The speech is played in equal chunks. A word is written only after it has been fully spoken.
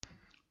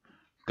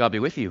God be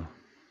with you.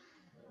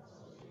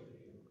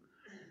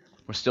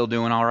 We're still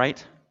doing all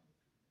right?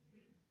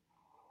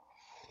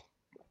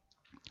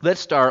 Let's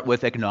start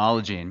with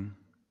acknowledging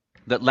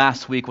that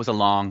last week was a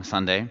long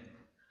Sunday.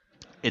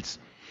 It's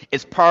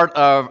part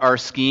of our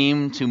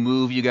scheme to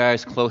move you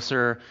guys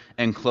closer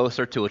and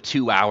closer to a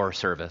 2-hour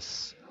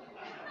service.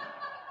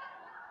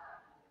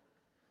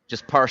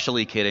 Just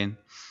partially kidding.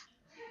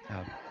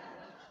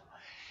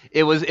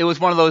 It was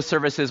one of those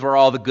services where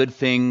all the good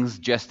things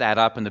just add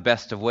up in the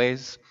best of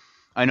ways.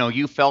 I know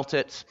you felt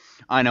it.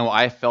 I know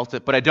I felt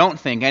it. But I don't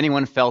think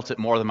anyone felt it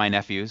more than my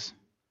nephews.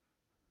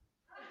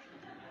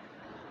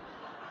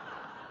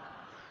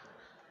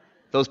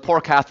 Those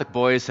poor Catholic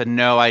boys had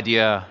no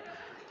idea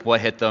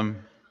what hit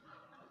them.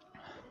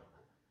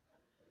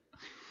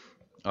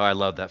 Oh, I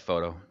love that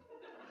photo.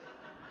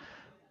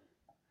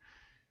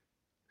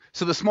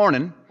 So this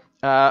morning,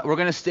 we're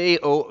going to stay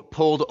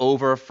pulled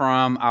over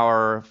from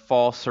our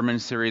fall sermon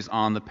series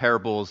on the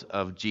parables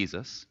of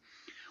Jesus.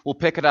 We'll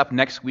pick it up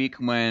next week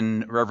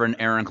when Reverend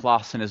Erin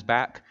Clausen is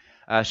back.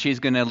 She's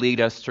going to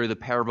lead us through the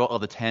parable of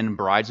the 10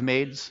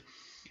 bridesmaids,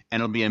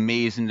 and it'll be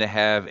amazing to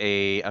have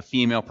a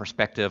female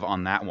perspective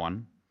on that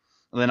one.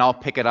 And then I'll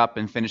pick it up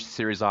and finish the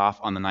series off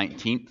on the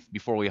 19th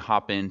before we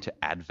hop into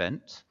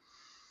Advent.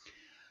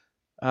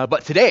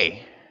 But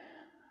today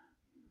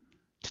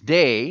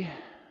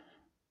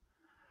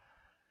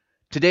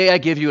I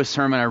give you a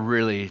sermon I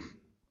really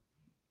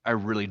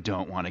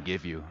don't want to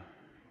give you.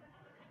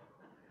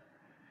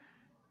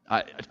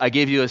 I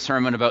gave you a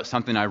sermon about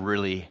something I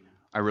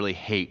really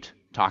hate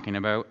talking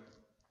about.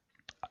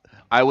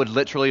 I would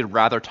literally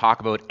rather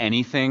talk about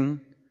anything,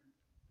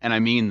 and I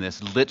mean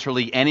this,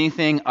 literally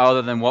anything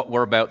other than what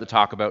we're about to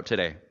talk about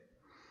today.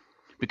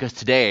 Because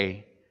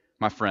today,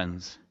 my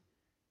friends,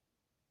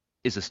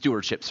 is a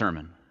stewardship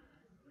sermon.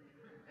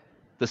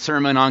 The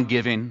sermon on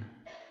giving,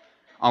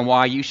 on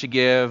why you should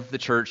give the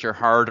church your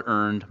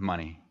hard-earned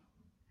money.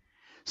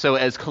 So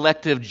as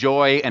collective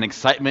joy and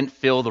excitement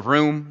fill the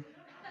room,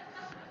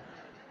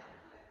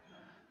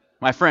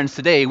 my friends,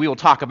 today we will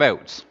talk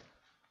about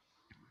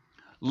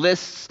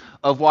lists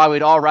of why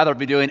we'd all rather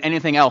be doing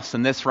anything else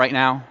than this right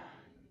now.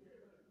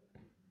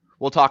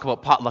 We'll talk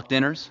about potluck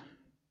dinners,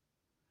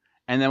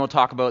 and then we'll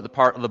talk about the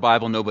part of the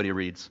Bible nobody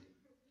reads.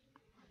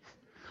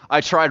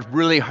 I tried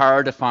really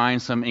hard to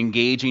find some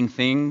engaging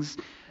things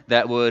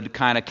that would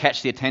kind of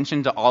catch the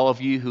attention to all of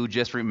you who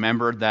just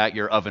remembered that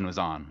your oven was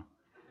on.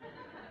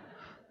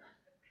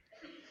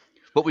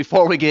 But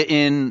before we get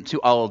into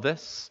all of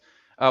this,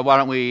 why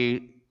don't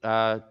we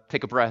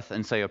take a breath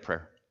and say a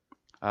prayer.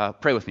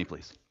 Pray with me,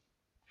 please.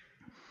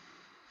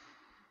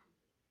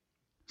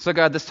 So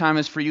God, this time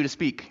is for you to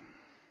speak,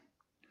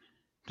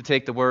 to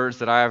take the words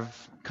that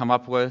I've come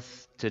up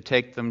with, to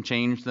take them,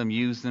 change them,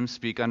 use them,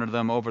 speak under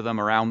them, over them,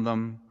 around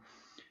them,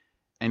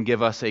 and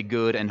give us a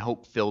good and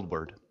hope-filled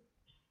word.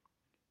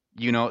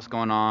 You know what's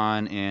going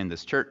on in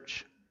this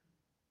church.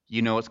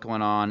 You know what's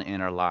going on in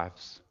our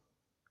lives.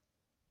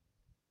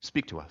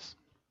 Speak to us.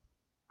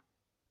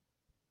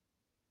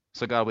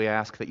 So God, we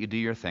ask that you do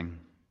your thing.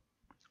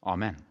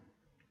 Amen.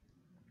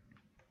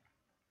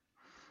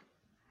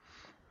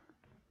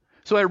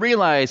 So I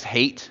realize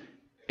hate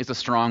is a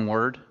strong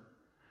word,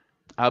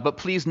 but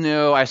please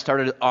know I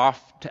started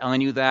off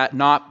telling you that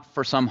not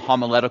for some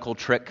homiletical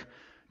trick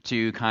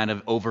to kind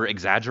of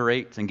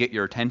over-exaggerate and get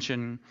your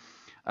attention,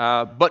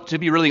 but to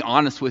be really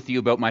honest with you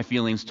about my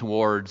feelings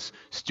towards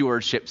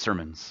stewardship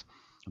sermons.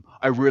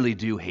 I really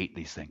do hate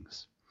these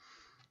things.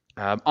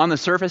 On the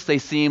surface, they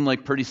seem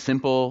like pretty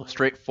simple,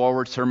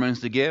 straightforward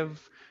sermons to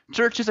give.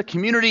 Church is a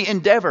community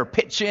endeavor.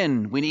 Pitch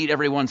in. We need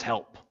everyone's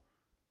help.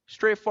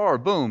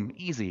 Straightforward. Boom.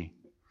 Easy.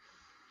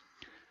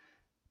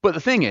 But the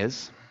thing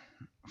is,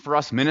 for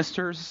us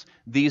ministers,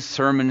 these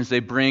sermons, they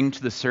bring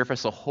to the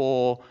surface a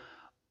whole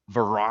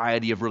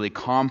variety of really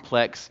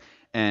complex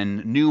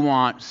and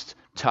nuanced,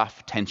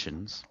 tough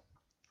tensions.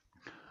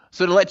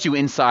 So to let you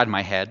inside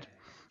my head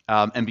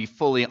and be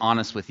fully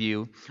honest with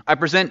you, I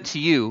present to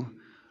you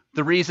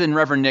the reason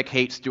Reverend Nick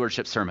hates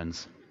stewardship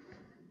sermons.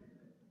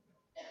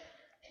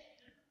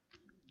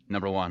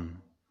 Number one,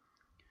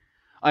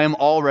 I am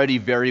already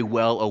very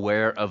well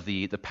aware of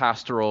the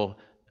pastoral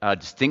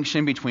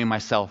distinction between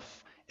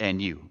myself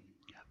and you,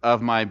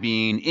 of my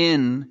being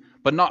in,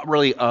 but not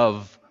really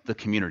of the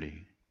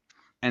community.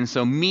 And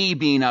so me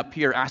being up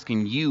here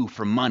asking you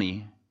for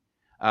money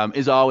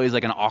is always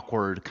like an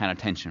awkward kind of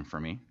tension for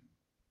me.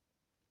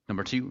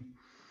 Number two,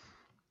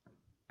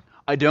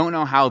 I don't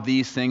know how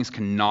these things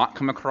cannot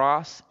come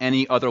across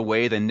any other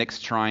way than Nick's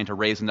trying to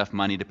raise enough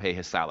money to pay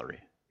his salary.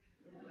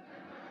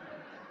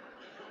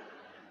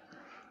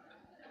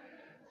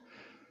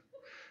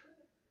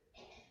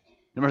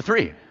 Number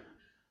three,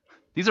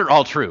 these are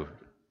all true.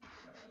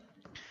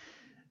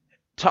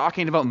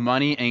 Talking about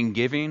money and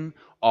giving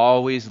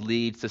always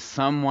leads to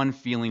someone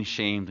feeling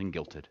shamed and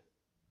guilted.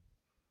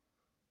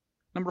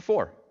 Number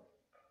four,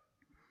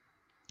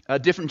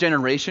 different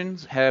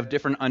generations have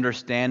different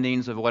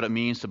understandings of what it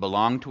means to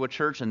belong to a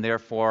church and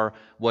therefore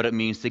what it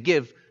means to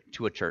give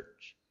to a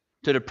church,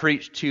 to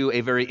preach to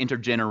a very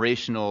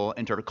intergenerational,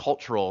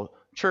 intercultural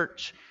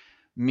church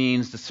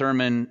means the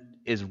sermon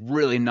is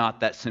really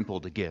not that simple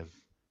to give,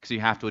 because you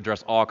have to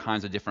address all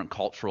kinds of different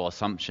cultural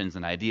assumptions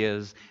and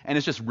ideas, and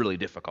it's just really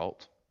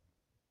difficult.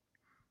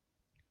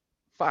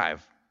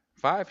 5.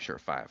 5? Sure,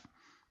 5.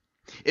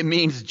 It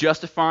means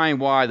justifying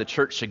why the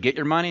church should get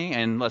your money,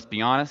 and let's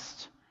be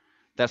honest,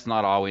 that's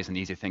not always an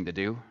easy thing to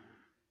do.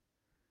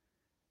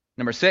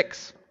 Number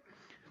 6,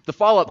 the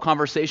follow-up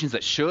conversations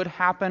that should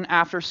happen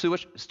after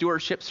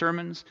stewardship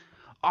sermons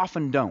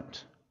often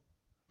don't.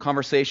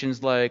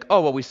 Conversations like,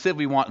 oh, well, we said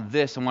we want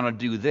this and want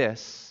to do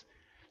this,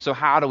 so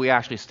how do we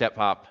actually step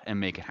up and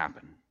make it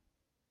happen?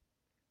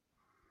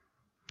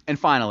 And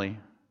finally,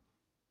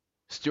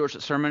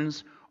 stewardship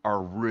sermons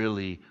are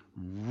really,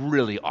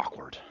 really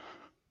awkward.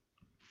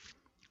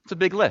 It's a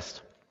big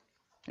list,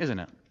 isn't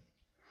it?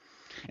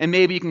 And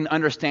maybe you can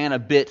understand a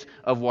bit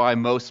of why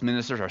most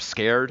ministers are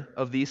scared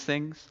of these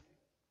things.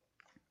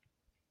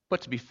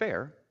 But to be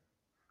fair,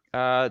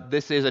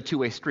 this is a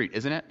two-way street,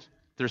 isn't it?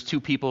 There's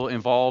 2 people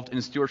involved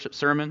in stewardship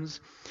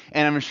sermons,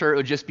 and I'm sure it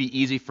would just be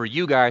easy for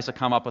you guys to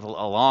come up with a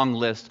long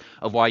list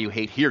of why you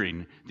hate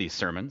hearing these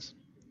sermons.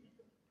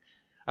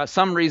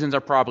 Some reasons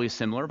are probably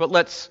similar, but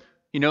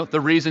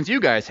the reasons you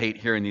guys hate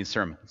hearing these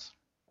sermons.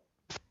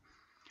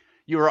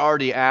 You are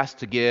already asked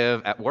to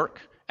give at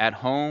work, at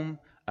home,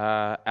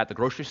 at the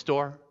grocery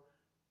store.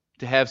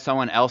 To have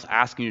someone else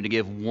asking you to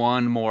give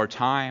one more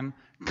time,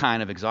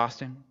 kind of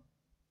exhausting.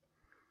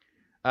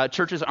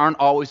 Churches aren't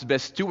always the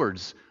best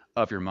stewards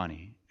of your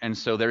money, and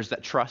so there's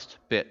that trust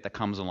bit that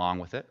comes along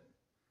with it.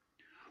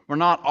 We're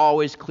not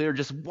always clear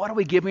just what are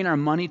we giving our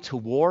money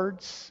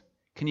towards?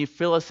 Can you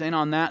fill us in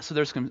on that? So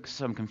there's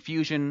some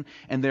confusion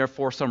and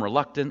therefore some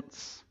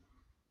reluctance.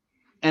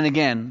 And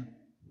again,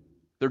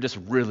 they're just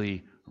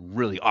really,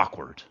 really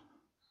awkward.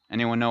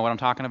 Anyone know what I'm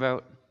talking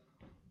about?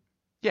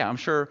 Yeah, I'm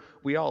sure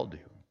we all do.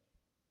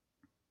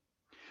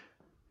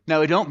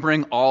 Now, I don't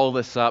bring all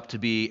this up to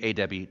be a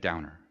Debbie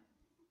Downer.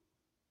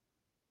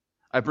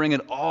 I bring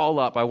it all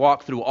up. I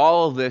walk through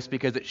all of this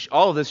because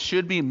all of this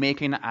should be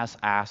making us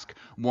ask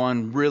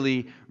one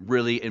really,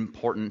 really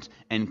important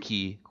and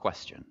key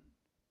question.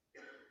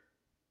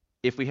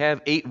 If we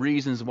have 8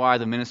 reasons why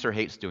the minister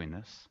hates doing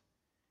this,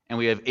 and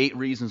we have 8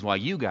 reasons why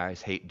you guys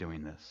hate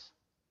doing this,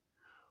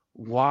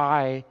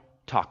 why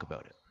talk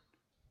about it?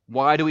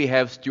 Why do we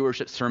have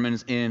stewardship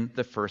sermons in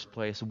the first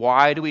place?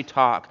 Why do we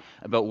talk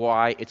about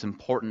why it's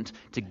important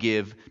to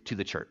give to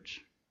the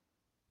church?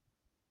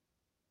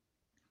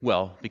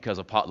 Well, because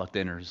of potluck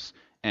dinners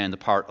and the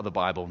part of the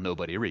Bible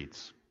nobody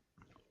reads,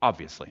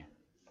 obviously.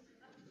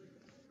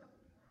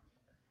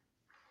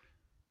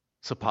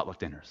 So potluck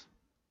dinners.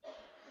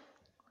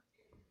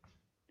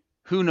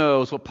 Who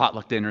knows what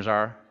potluck dinners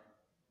are?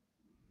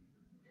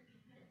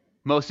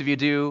 Most of you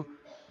do.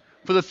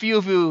 For the few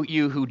of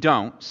you who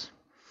don't,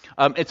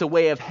 it's a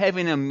way of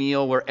having a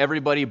meal where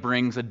everybody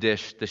brings a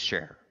dish to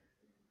share.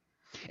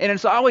 And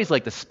it's always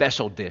like the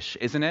special dish,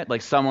 isn't it?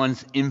 Like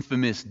someone's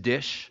infamous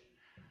dish.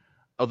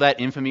 Oh,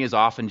 that infamy is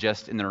often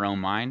just in their own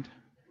mind.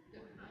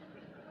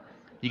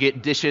 You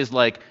get dishes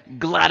like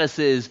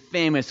Gladys's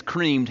famous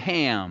creamed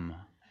ham,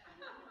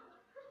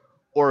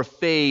 or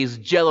Faye's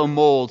Jell-O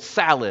mold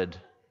salad,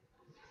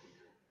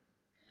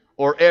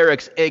 or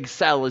Eric's egg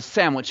salad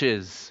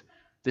sandwiches,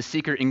 the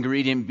secret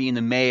ingredient being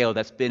the mayo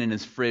that's been in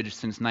his fridge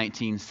since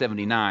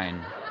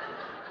 1979.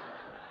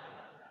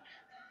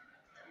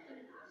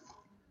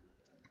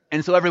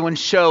 And so everyone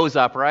shows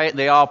up, right?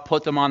 They all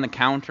put them on the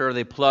counter,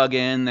 they plug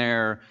in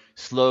their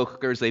slow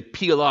cookers, they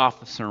peel off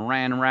the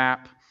saran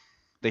wrap,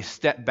 they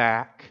step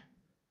back,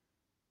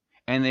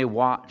 and they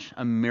watch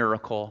a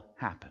miracle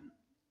happen.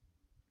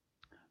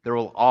 There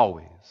will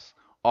always,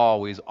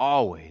 always,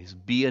 always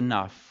be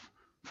enough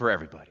for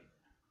everybody.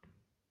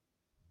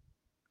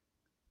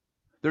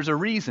 There's a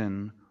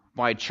reason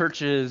why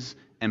churches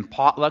and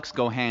potlucks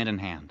go hand in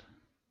hand.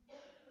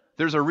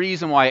 There's a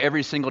reason why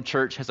every single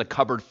church has a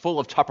cupboard full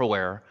of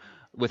Tupperware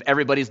with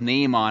everybody's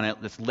name on it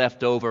that's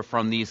left over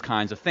from these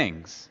kinds of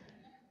things.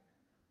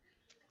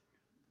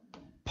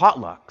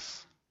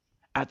 Potlucks,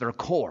 at their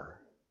core,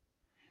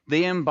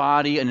 they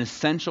embody an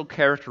essential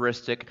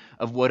characteristic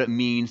of what it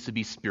means to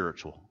be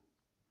spiritual,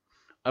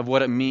 of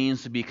what it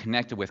means to be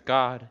connected with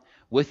God,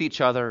 with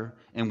each other,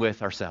 and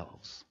with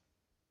ourselves.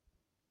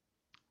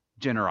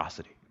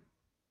 Generosity.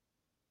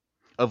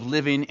 Of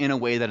living in a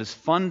way that is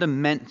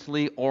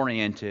fundamentally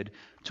oriented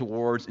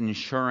towards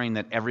ensuring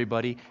that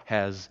everybody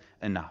has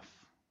enough.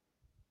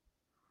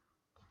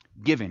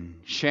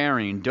 Giving,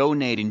 sharing,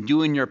 donating,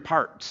 doing your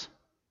part.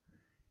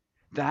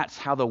 That's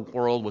how the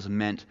world was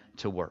meant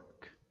to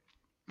work.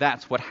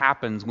 That's what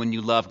happens when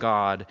you love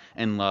God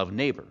and love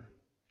neighbor.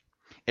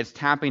 It's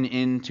tapping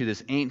into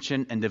this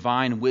ancient and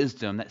divine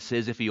wisdom that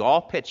says if you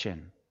all pitch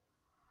in,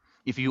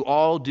 if you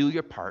all do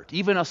your part,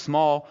 even a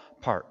small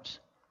part,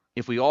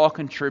 if we all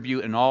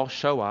contribute and all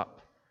show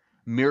up,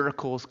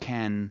 miracles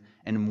can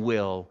and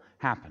will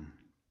happen.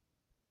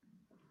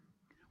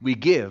 We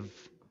give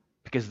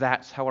because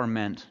that's how we're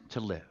meant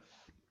to live.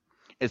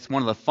 It's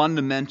one of the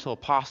fundamental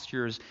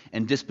postures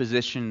and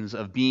dispositions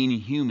of being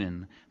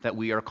human that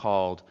we are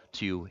called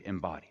to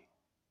embody.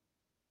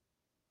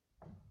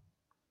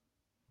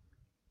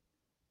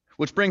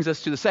 Which brings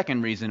us to the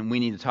second reason we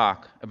need to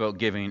talk about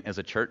giving as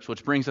a church,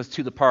 which brings us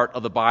to the part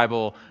of the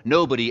Bible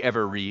nobody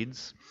ever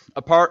reads,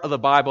 a part of the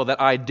Bible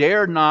that I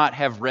dare not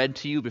have read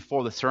to you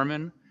before the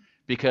sermon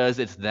because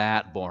it's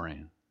that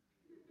boring.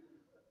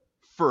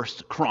 1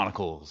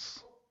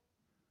 Chronicles.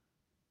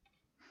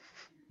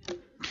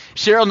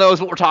 Cheryl knows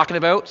what we're talking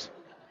about.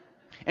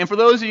 And for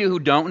those of you who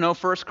don't know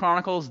 1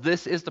 Chronicles,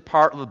 this is the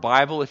part of the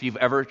Bible, if you've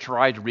ever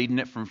tried reading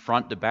it from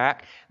front to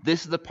back,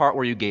 this is the part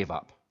where you gave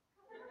up.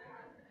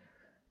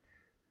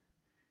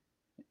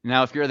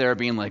 Now, if you're there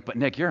being like, but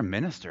Nick, you're a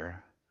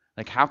minister.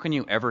 Like, how can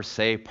you ever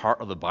say part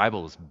of the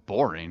Bible is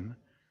boring?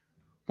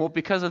 Well,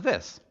 because of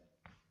this.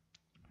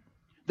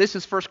 This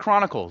is 1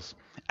 Chronicles.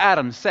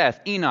 Adam,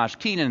 Seth, Enosh,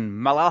 Kenan,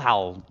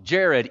 Malalhal,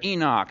 Jared,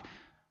 Enoch,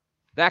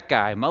 that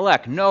guy,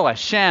 Melech, Noah,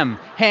 Shem,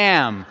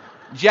 Ham,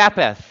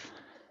 Japheth.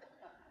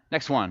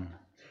 Next one.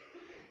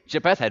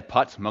 Japheth had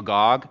Put,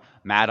 Magog,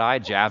 Madai,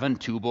 Javan,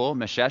 Tubal,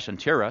 Meshesh, and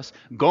Tiras.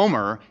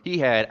 Gomer, he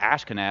had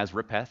Ashkenaz,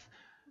 Rippeth,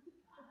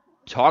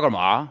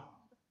 Togarmah.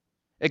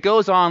 It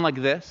goes on like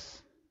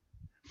this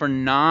for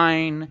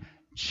 9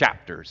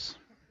 chapters.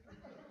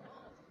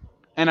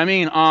 And I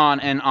mean on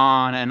and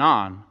on and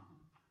on.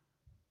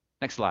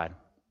 Next slide.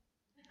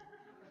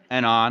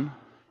 And on.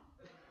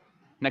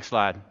 Next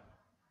slide.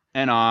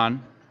 And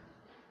on.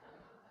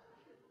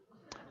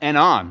 And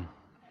on.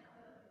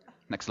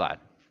 Next slide.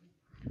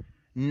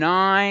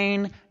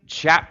 9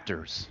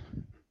 chapters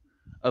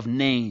of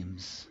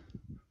names.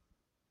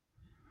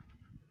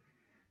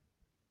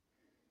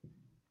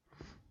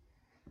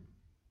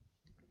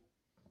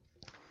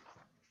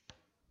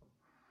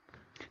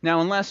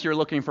 Now, unless you're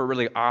looking for a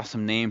really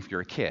awesome name for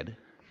your kid,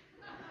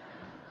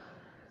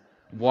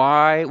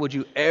 why would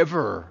you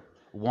ever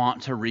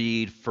want to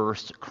read 1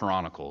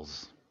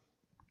 Chronicles?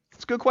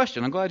 It's a good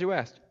question. I'm glad you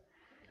asked.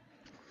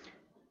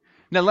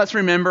 Now, let's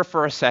remember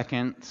for a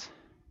second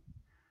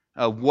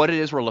what it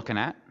is we're looking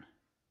at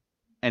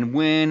and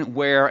when,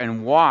 where,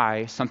 and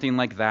why something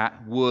like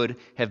that would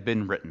have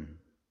been written.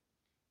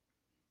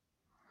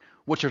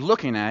 What you're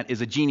looking at is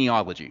a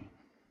genealogy.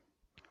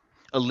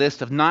 A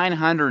list of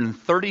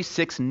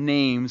 936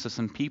 names of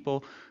some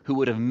people who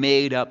would have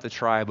made up the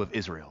tribe of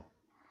Israel.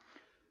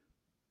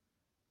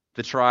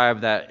 The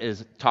tribe that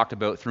is talked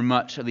about through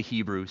much of the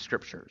Hebrew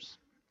Scriptures.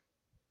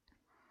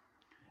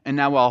 And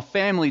now while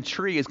family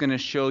tree is going to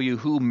show you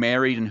who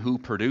married and who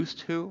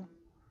produced who,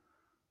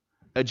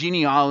 a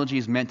genealogy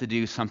is meant to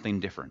do something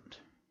different.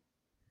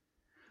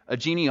 A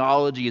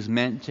genealogy is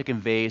meant to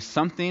convey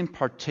something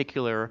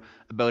particular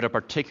about a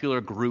particular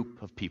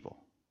group of people.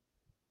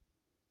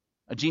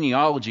 A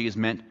genealogy is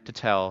meant to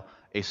tell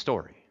a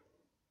story.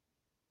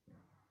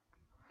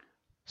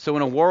 So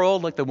in a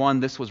world like the one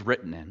this was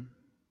written in,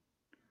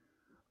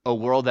 a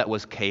world that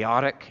was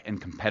chaotic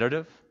and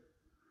competitive,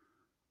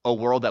 a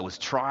world that was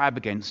tribe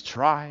against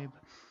tribe,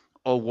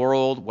 a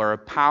world where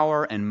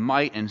power and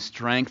might and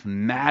strength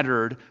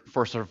mattered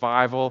for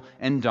survival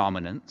and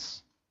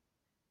dominance,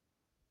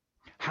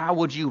 how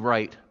would you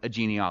write a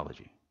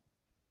genealogy?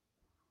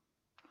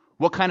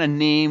 What kind of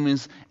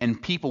names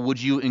and people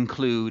would you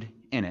include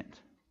in it?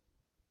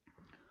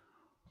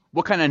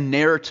 What kind of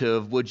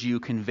narrative would you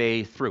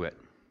convey through it?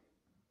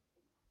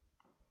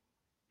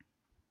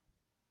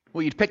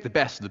 Well, you'd pick the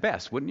best of the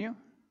best, wouldn't you?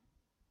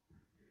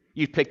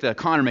 You'd pick the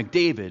Connor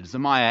McDavids, the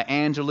Maya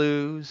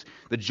Angelou's,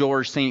 the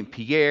George St.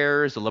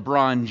 Pierre's, the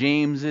LeBron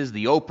Jameses,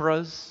 the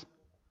Oprahs.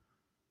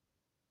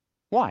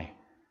 Why?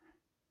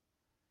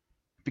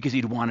 Because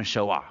you'd want to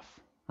show off,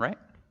 right?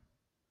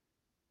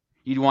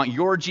 You'd want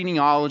your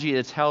genealogy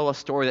to tell a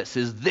story that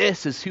says,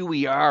 this is who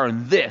we are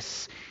and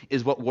this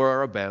is what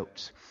we're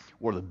about.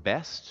 We're the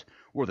best.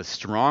 We're the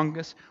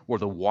strongest. We're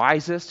the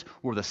wisest.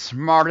 We're the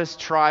smartest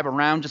tribe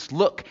around. Just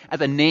look at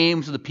the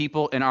names of the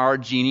people in our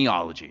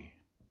genealogy.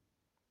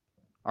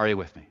 Are you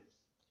with me?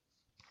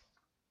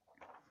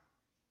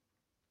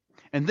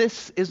 And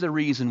this is the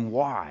reason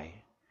why,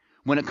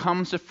 when it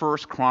comes to 1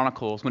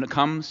 Chronicles, when it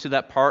comes to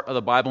that part of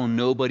the Bible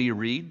nobody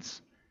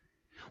reads,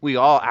 we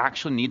all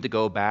actually need to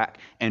go back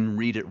and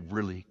read it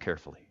really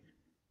carefully.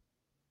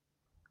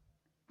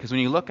 Because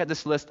when you look at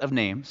this list of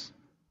names,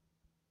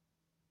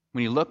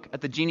 when you look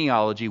at the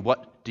genealogy,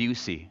 what do you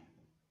see?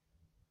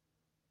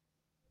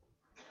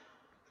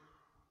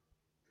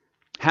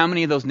 How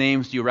many of those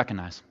names do you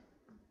recognize?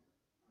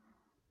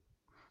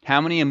 How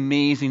many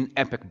amazing,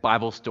 epic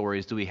Bible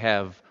stories do we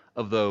have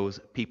of those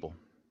people?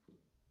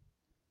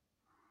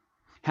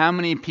 How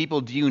many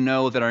people do you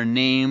know that are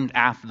named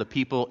after the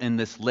people in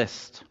this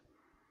list?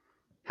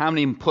 How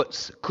many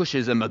Puts,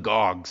 Cushes, and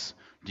Magogs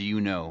do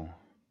you know?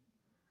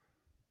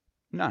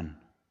 None.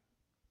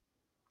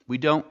 We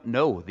don't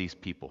know these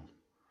people.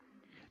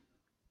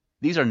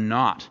 These are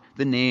not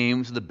the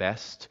names of the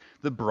best,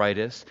 the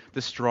brightest,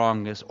 the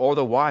strongest, or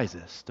the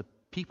wisest of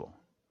people.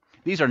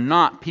 These are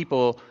not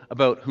people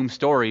about whom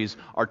stories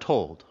are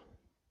told.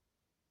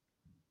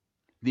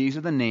 These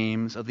are the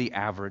names of the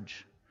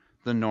average,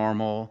 the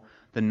normal,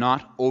 the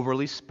not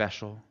overly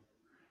special.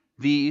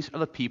 These are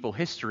the people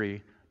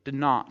history did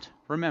not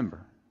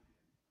remember.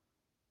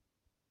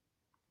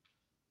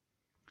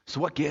 So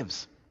what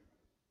gives?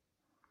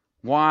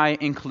 Why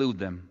include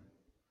them?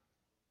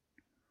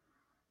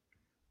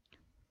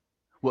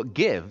 What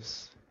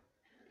gives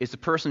is the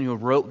person who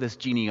wrote this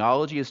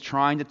genealogy is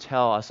trying to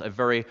tell us a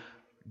very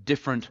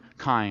different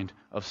kind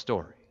of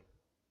story.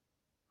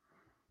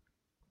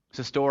 It's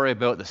a story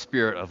about the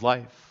spirit of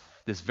life,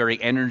 this very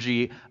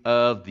energy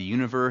of the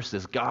universe,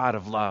 this God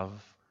of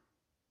love,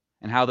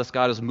 and how this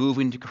God is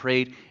moving to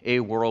create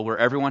a world where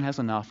everyone has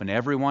enough and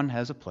everyone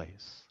has a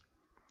place.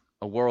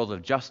 A world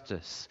of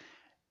justice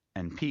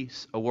and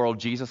peace, a world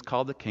Jesus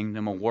called the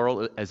kingdom, a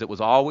world as it was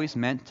always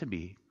meant to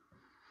be.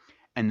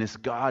 And this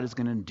God is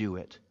going to do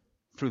it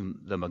through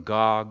the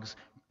Magogs,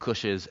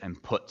 Cushes,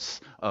 and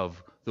Puts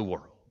of the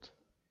world.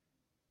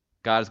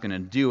 God is going to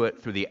do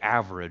it through the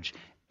average,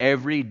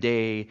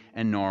 everyday,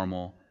 and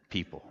normal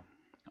people.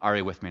 Are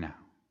you with me now?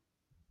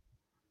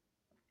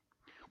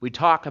 We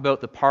talk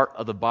about the part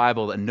of the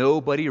Bible that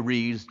nobody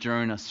reads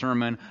during a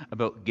sermon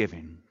about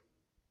giving,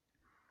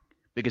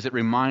 because it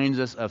reminds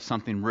us of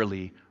something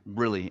really,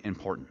 really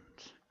important.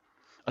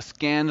 A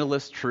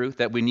scandalous truth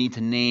that we need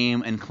to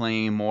name and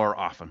claim more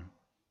often.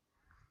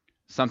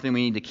 Something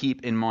we need to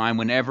keep in mind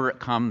whenever it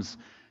comes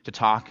to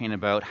talking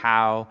about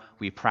how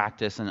we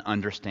practice and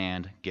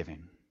understand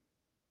giving.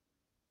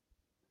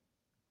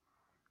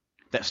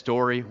 That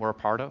story we're a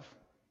part of,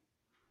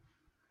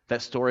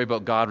 that story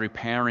about God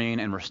repairing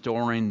and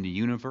restoring the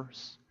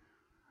universe,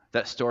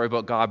 that story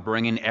about God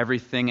bringing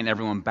everything and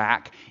everyone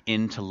back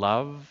into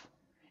love,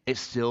 it's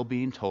still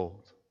being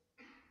told.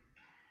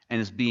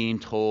 And it's being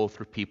told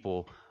through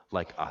people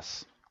like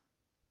us.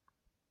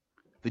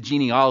 The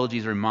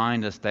genealogies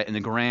remind us that in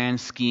the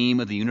grand scheme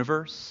of the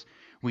universe,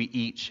 we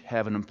each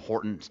have an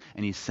important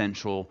and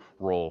essential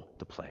role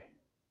to play.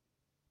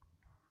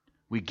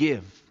 We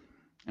give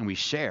and we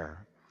share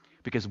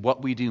because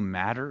what we do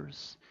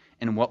matters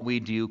and what we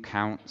do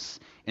counts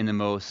in the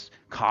most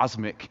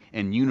cosmic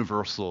and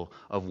universal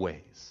of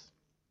ways.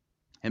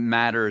 It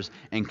matters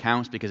and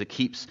counts because it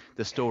keeps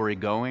the story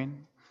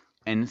going,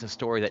 and it's a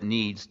story that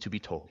needs to be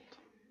told.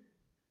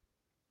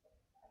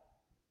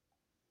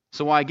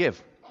 So why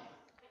give?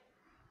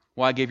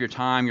 Why give your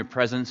time, your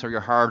presence, or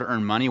your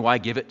hard-earned money? Why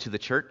give it to the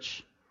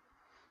church?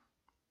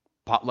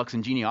 Potlucks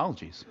and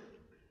genealogies,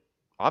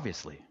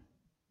 obviously.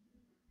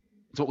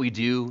 It's what we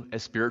do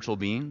as spiritual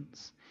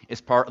beings.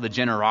 It's part of the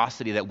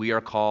generosity that we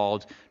are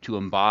called to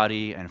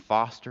embody and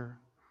foster.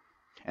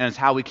 And it's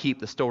how we keep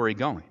the story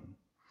going.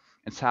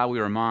 It's how we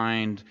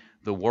remind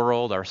the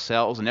world,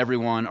 ourselves, and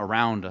everyone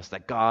around us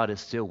that God is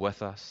still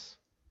with us.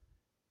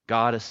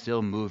 God is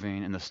still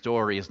moving, and the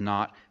story is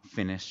not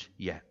finished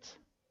yet.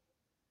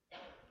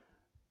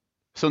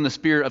 So in the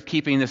spirit of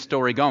keeping this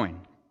story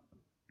going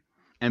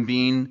and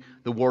being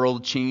the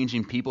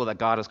world-changing people that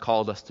God has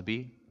called us to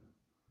be,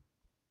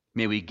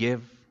 may we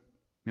give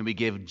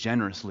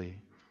generously,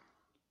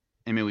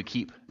 and may we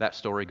keep that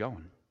story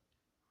going.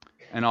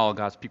 And all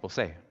God's people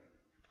say,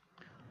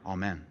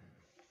 Amen.